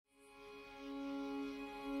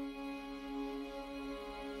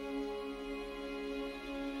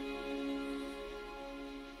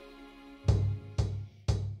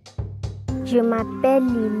Je m'appelle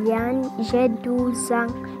Liliane, j'ai 12 ans,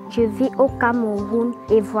 je vis au Cameroun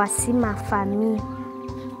et voici ma famille.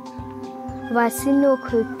 Voici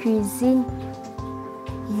notre cuisine,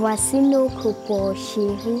 voici notre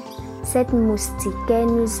porcherie. Cette moustiquaire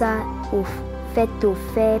nous a fait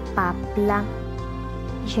offert par plan.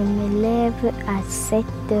 Je me lève à 7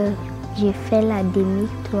 heures, je fais la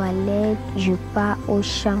demi-toilette, je pars au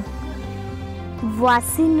champ.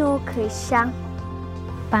 Voici notre champ.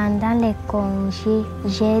 Pendant les congés,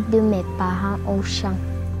 j'aide mes parents au champ.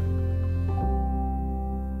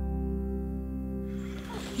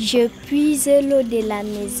 Je puise l'eau de la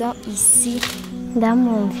maison ici. Dans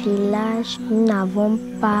mon village, nous n'avons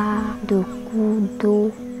pas de cours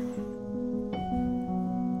d'eau.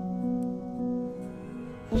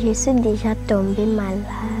 Je suis déjà tombée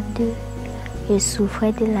malade. Je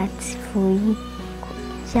souffrais de la typhoïde.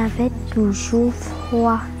 J'avais toujours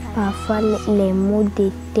froid. Parfois les maux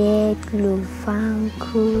de tête, le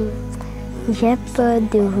ventre. J'ai peur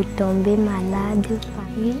de retomber malade.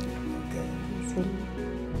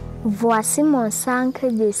 Voici mon centre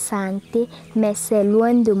de santé, mais c'est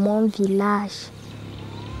loin de mon village.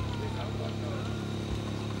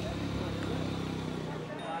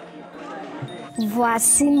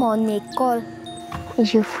 Voici mon école.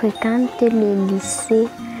 Je fréquente le lycée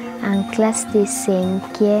en classe de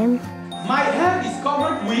 5e. My head is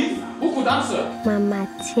covered with... Who could answer? Ma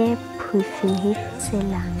matière préférée, c'est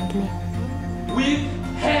l'anglais. With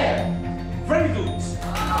hair. Very good.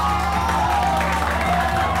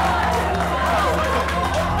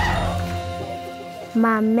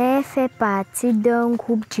 Ma mère fait partie d'un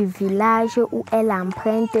groupe du village où elle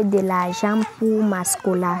emprunte de l'argent pour ma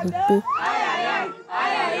scolarité.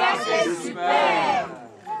 C'est super.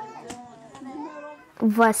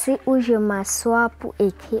 Voici où je m'assois pour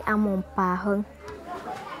écrire à mon parent.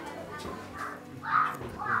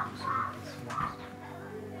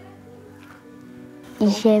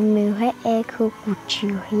 J'aimerais être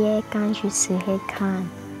couturière quand je serai grande.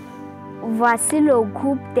 Voici le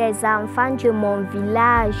groupe des enfants de mon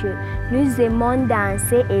village. Nous aimons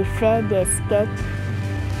danser et faire des sketchs.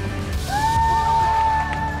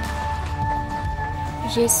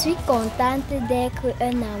 Je suis contente d'être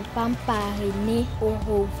un enfant parrainé. Au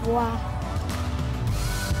revoir.